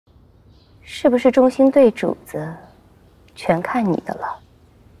是不是忠心对主子，全看你的了。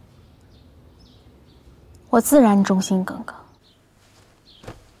我自然忠心耿耿。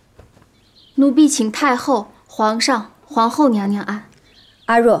奴婢请太后、皇上、皇后娘娘安。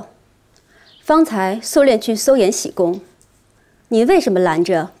阿若，方才搜练去搜研喜宫，你为什么拦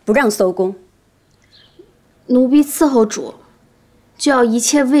着不让搜宫？奴婢伺候主，就要一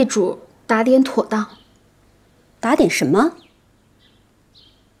切为主打点妥当。打点什么？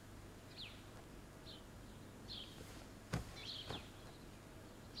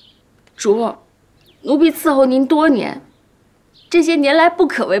主，奴婢伺候您多年，这些年来不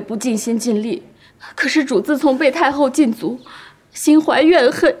可谓不尽心尽力。可是主自从被太后禁足，心怀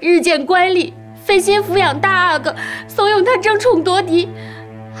怨恨，日渐乖戾，费心抚养大阿哥，怂恿他争宠夺嫡，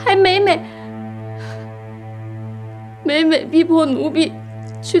还每每逼迫奴婢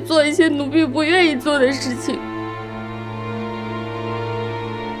去做一些奴婢不愿意做的事情。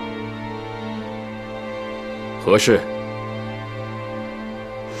何事？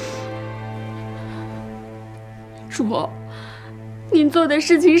主，您做的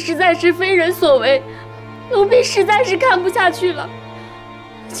事情实在是非人所为，奴婢实在是看不下去了，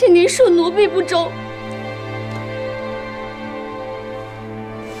请您恕奴婢不忠。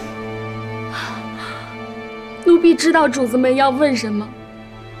奴婢知道主子们要问什么。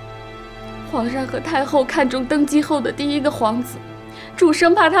皇上和太后看中登基后的第一个皇子，主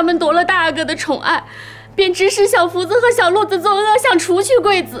生怕他们夺了大阿哥的宠爱，便指使小福子和小路子作恶，想除去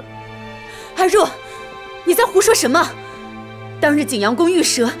贵子。阿若，你在胡说什么？当日景阳宫遇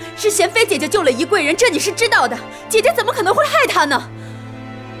蛇，是贤妃姐姐救了宜贵人，这你是知道的。姐姐怎么可能会害她呢？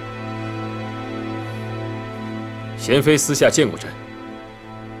贤妃私下见过朕，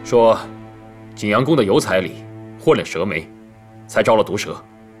说景阳宫的油彩里混了蛇霉，才招了毒蛇。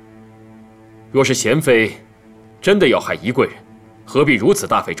若是贤妃真的要害宜贵人，何必如此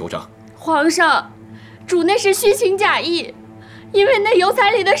大费周章？皇上，主那是虚情假意，因为那油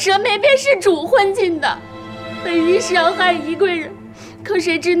彩里的蛇霉便是主混进的。本意是要害宜贵人，可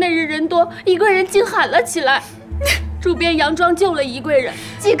谁知那日人多，宜贵人竟喊了起来。主便佯装救了宜贵人，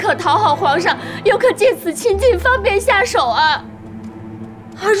既可讨好皇上，又可借此亲近，方便下手啊。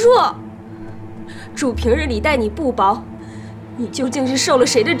阿若，主平日里待你不薄，你究竟是受了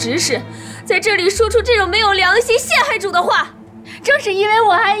谁的指使，在这里说出这种没有良心、陷害主的话？正是因为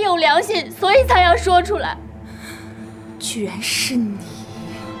我还有良心，所以才要说出来。居然是你！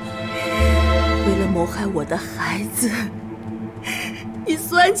为了谋害我的孩子，你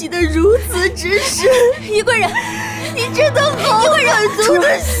算计得如此之深。宜贵人，你真的好狠毒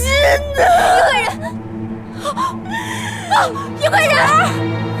的心呐！宜贵人，宜贵人，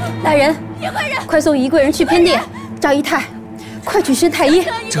来人！宜贵人，快送宜贵人去偏殿。赵姨太，快去宣太医。宜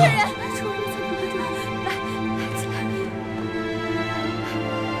贵人，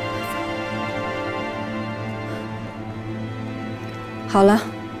好了，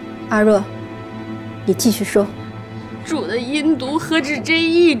阿若，你继续说。主的阴毒何止这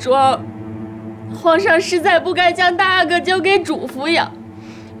一桩？皇上实在不该将大阿哥交给主抚养。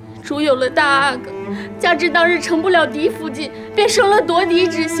主有了大阿哥，加之当日成不了嫡附近，便生了夺嫡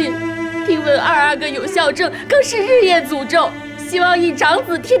之心。听闻二阿哥有孝正，更是日夜诅咒，希望以长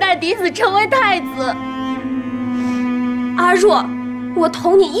子替代嫡子成为太子。阿若，我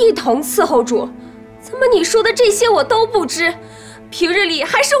同你一同伺候主，怎么你说的这些我都不知？平日里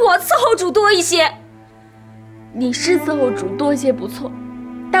还是我伺候主多一些。你是伺候主多些不错，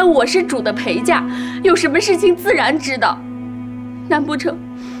但我是主的陪嫁，有什么事情自然知道。难不成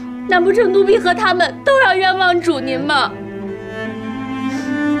奴婢和他们都要冤枉主您吗？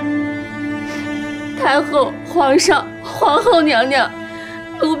太后、皇上、皇后娘娘，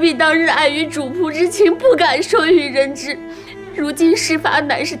奴婢当日碍于主仆之情，不敢说与人知。如今事发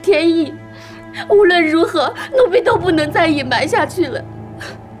乃是天意，无论如何，奴婢都不能再隐瞒下去了。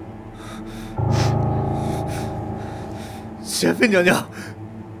贤妃娘娘，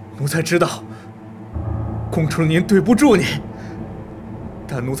奴才知道，供出了您对不住您，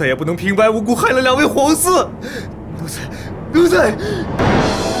但奴才也不能平白无故害了两位皇嗣。奴才。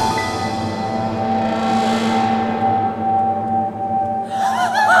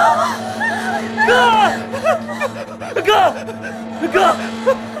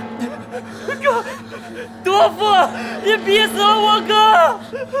哥，多父，你逼死了我哥！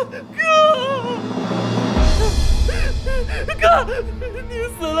哥，你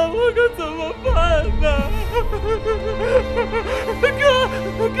死了我可怎么办呢？哥，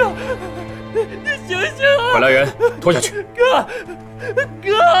你醒醒啊！快来人，拖下去！哥，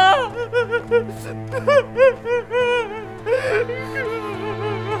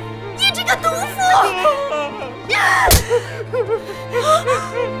你这个毒妇！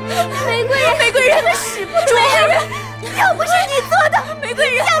玫瑰人，人的使不得！玫瑰人，要不是你做的，玫瑰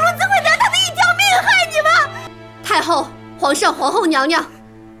人，小鹿怎会拿他的一条命害你们？太后、皇上、皇后娘娘，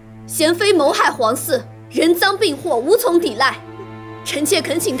贤妃谋害皇嗣，人赃并获，无从抵赖。臣妾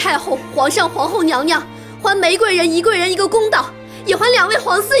恳请太后、皇上、皇后娘娘还玫瑰人、宜贵人一个公道，也还2位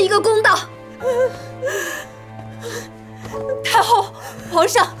皇嗣一个公道。太后、皇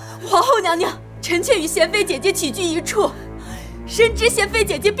上、皇后娘娘，臣妾与贤妃姐姐起居一处，深知贤妃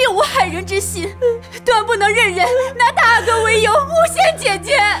姐姐并无害人之心，断不能任人拿大阿哥为由诬陷姐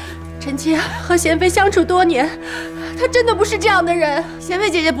姐。臣妾和贤妃相处多年，她真的不是这样的人。贤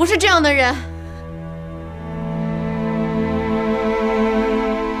妃姐姐不是这样的人。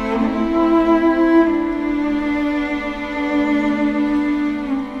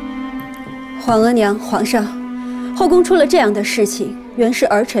皇额娘、皇上，后宫出了这样的事情，原是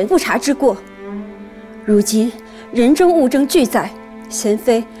儿臣不察之过。如今人证物证俱在，贤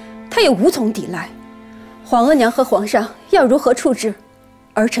妃她也无从抵赖。皇额娘和皇上要如何处置，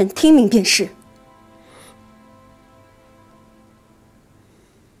儿臣听命便是。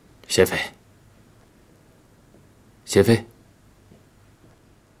贤妃，贤妃，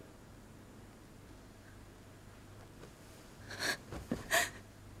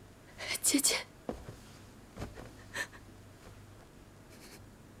姐姐，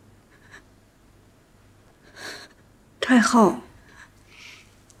太后、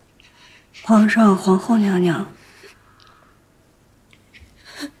皇上、皇后娘娘，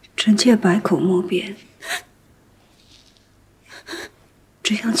臣妾百口莫辩，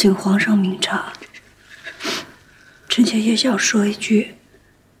只想请皇上明察。臣妾也想说一句，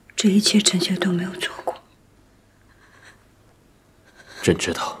这一切臣妾都没有做过。朕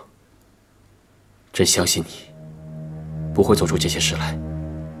知道，朕相信你不会做出这些事来。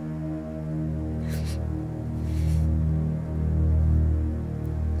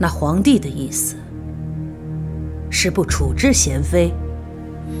那皇帝的意思是不处置贤妃？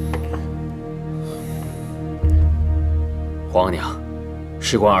皇额娘，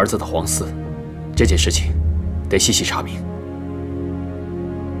事关儿子的皇嗣，这件事情得细细查明。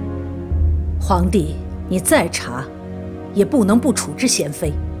皇帝，你再查，也不能不处置贤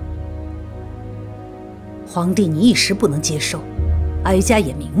妃。皇帝，你一时不能接受，哀家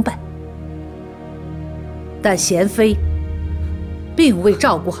也明白。但贤妃并未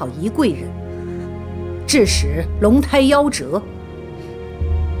照顾好宜贵人，致使龙胎夭折，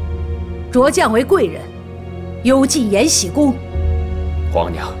擢降为贵人，幽禁延禧宫。皇额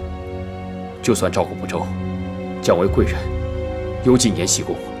娘，就算照顾不周，降为贵人，幽禁延禧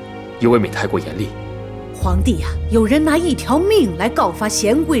宫，也未免太过严厉。皇帝呀，有人拿一条命来告发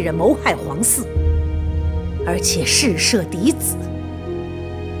贤贵人谋害皇嗣，而且事涉嫡子，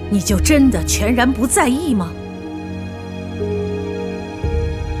你就真的全然不在意吗？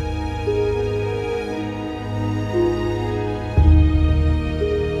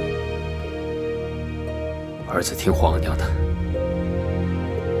儿子听皇额娘的。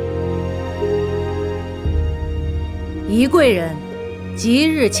宜贵人即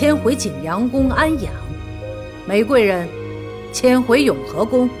日迁回景阳宫安养，玫贵人迁回永和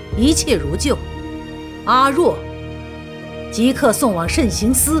宫，一切如旧。阿若即刻送往慎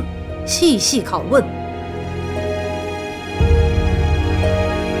刑司，细细拷问。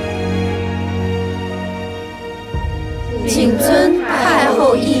谨遵太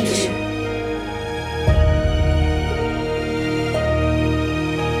后懿旨。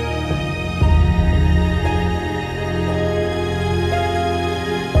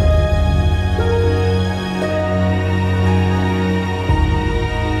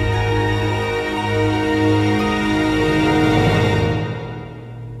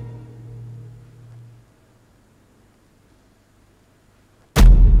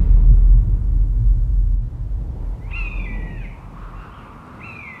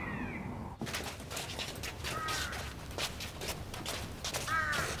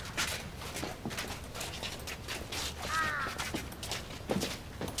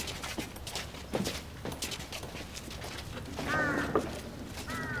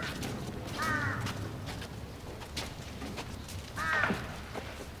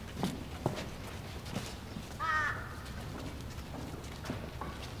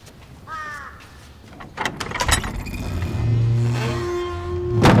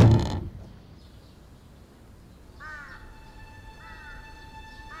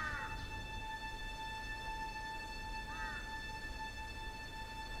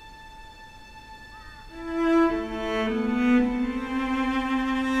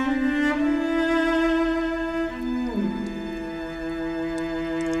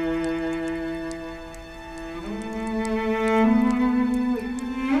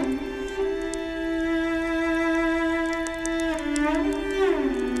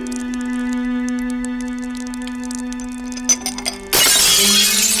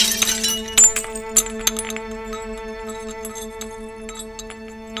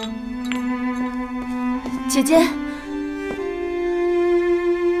姐姐。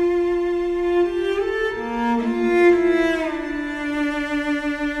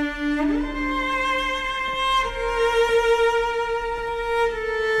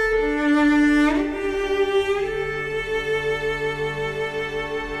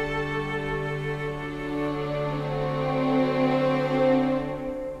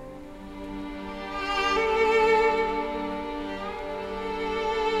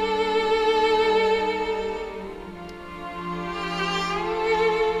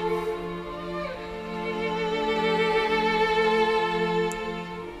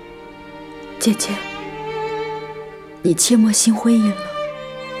姐姐，你切莫心灰意冷。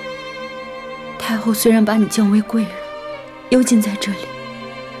太后虽然把你降为贵人，幽禁在这里，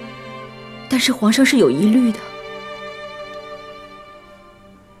但是皇上是有疑虑的。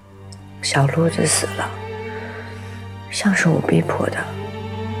小路子死了，像是我逼迫的。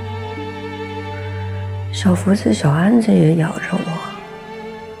小福子、小安子也咬着我。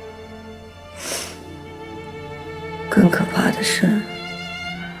更可怕的是，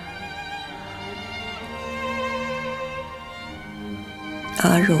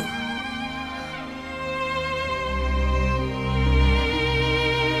阿若，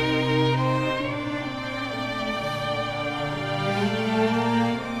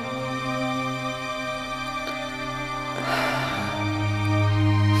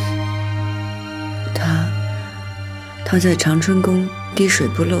他在长春宫滴水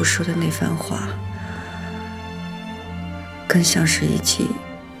不漏说的那番话，更像是一记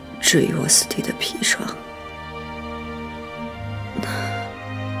置于我死地的砒霜。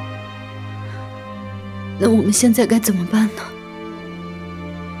那我们现在该怎么办呢？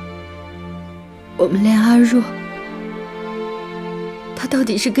我们连阿若她到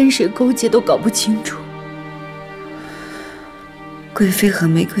底是跟谁勾结都搞不清楚。贵妃和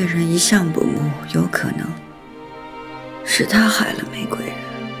玫瑰人一向不睦，有可能是她害了玫瑰人。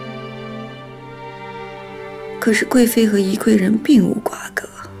可是贵妃和宜贵人并无瓜葛，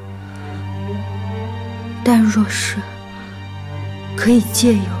但若是可以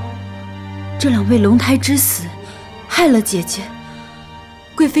借由这两位龙胎之死害了姐姐，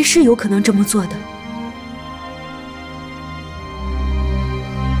贵妃是有可能这么做的。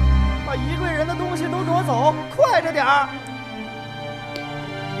把宜贵人的东西都夺走，快着点儿！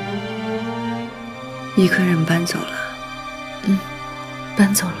宜贵人搬走了。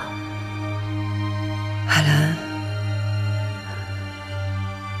搬走了。海兰，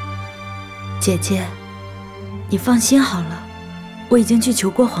姐姐，你放心好了，我已经去求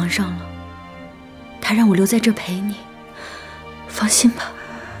过皇上了，他让我留在这陪你，放心吧。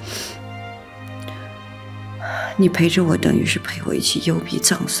你陪着我，等于是陪我一起幽闭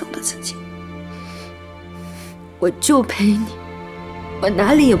葬送的自己。我就陪你，我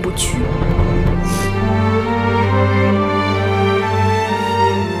哪里也不去。